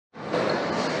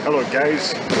Hello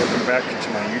guys, welcome back to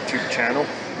my YouTube channel.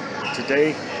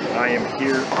 Today I am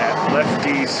here at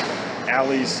Lefty's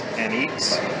Alleys and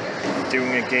Eats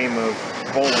doing a game of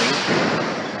bowling.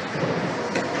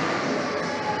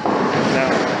 Now,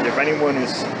 if anyone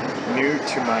is new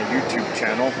to my YouTube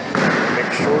channel,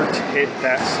 make sure to hit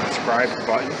that subscribe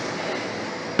button.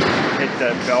 Hit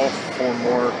that bell for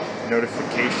more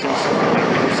notifications when I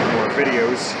post more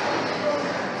videos.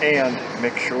 And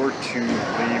make sure to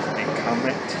leave a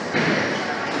comment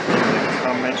in the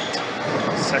comment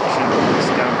section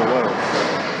down below.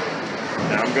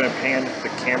 Now I'm going to pan the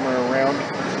camera around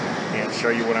and show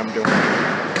you what I'm doing.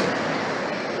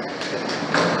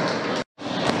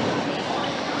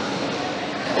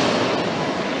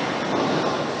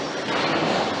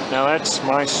 Now that's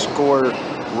my score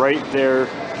right there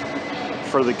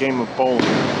for the game of bowling.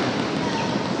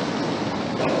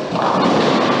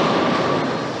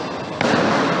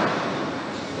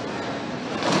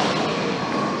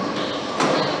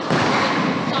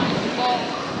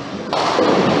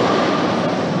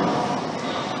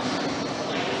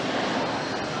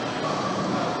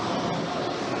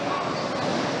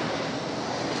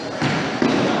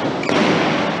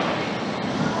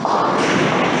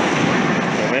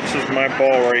 This is my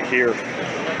ball right here.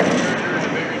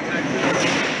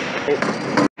 Oh.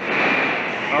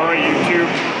 Alright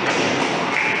YouTube,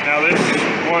 now this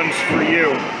one's for you.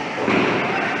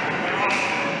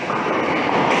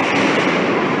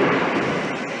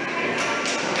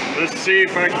 Let's see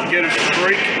if I can get a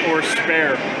strike or a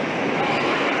spare.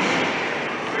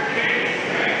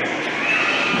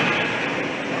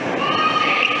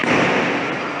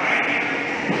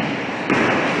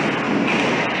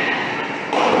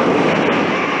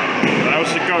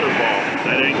 Gutter ball.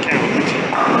 That didn't count.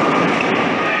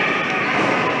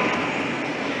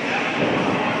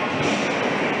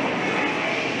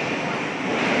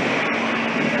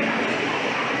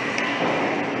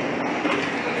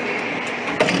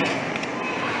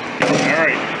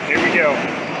 Alright, here we go.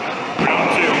 Round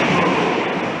two.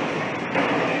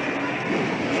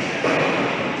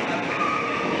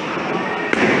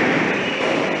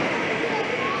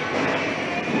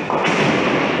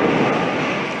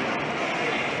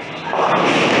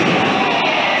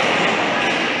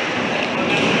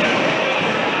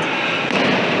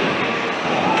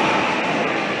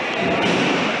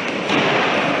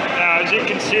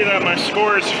 See that my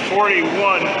score is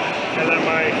 41 and then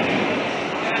my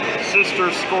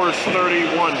sister's score is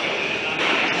 31.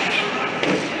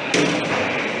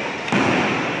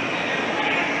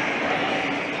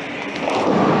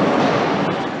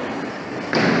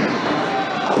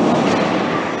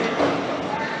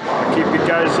 I'll keep you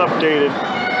guys updated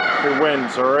who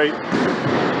wins, alright?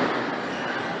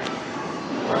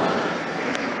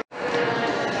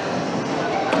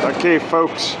 Okay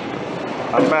folks,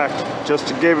 I'm back just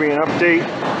to give you an update.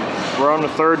 We're on the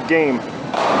third game.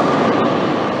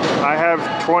 I have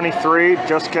 23,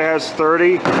 Jessica has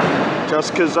 30.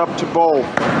 Jessica's up to bowl.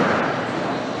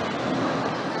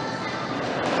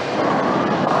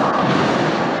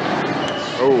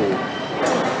 Oh.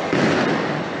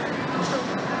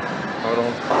 Hold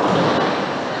on.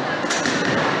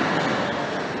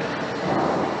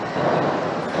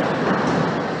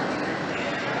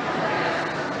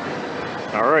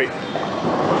 All right.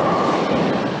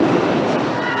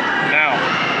 Now,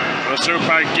 let's hope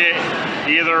I get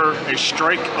either a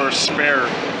strike or a spare,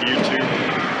 YouTube.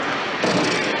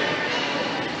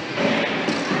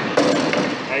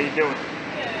 How you doing?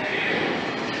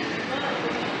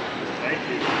 Thank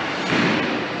you.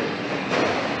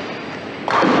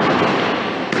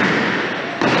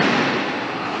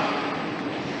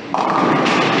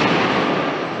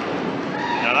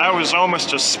 Now that was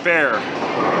almost a spare.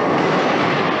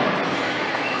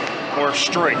 Or a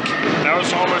strike. That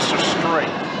was almost a strike.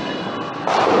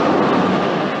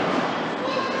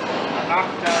 I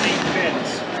knocked down 8 pins.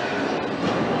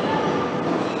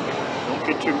 Don't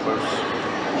get too close.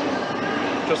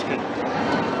 Just kidding.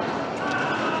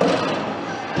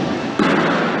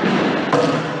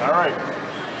 Alright.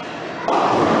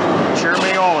 Cheer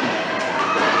me on.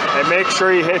 And make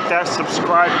sure you hit that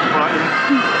subscribe button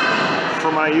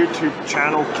for my YouTube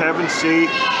channel, Kevin C.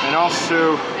 And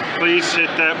also, please hit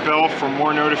that bell for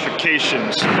more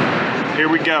notifications. Here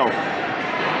we go.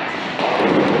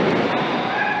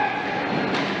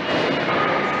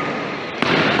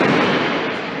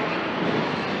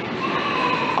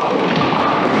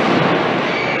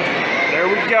 There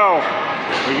we go.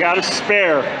 We got a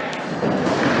spare.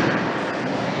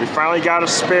 We finally got a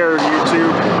spare,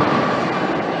 YouTube.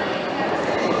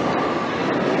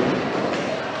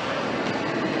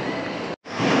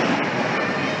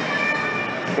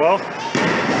 well,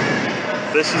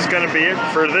 this is going to be it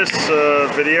for this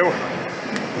video.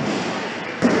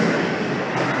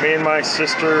 Me and my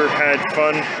sister had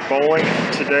fun bowling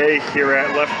today here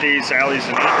at Lefty's Alleys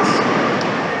and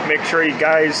Eats. Make sure you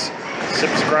guys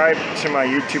subscribe to my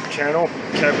YouTube channel,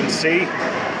 Kevin C.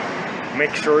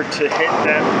 Make sure to hit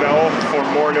that bell for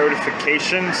more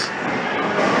notifications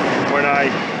when I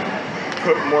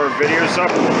put more videos up.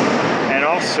 And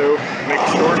also, make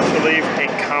sure to leave a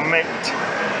comment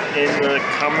in the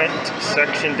comment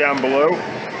section down below.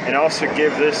 And also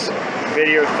give this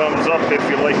video a thumbs up if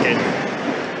you like it.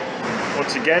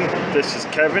 Once again, this is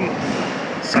Kevin,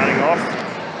 signing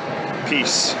off.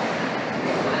 Peace.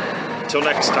 Till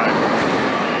next time.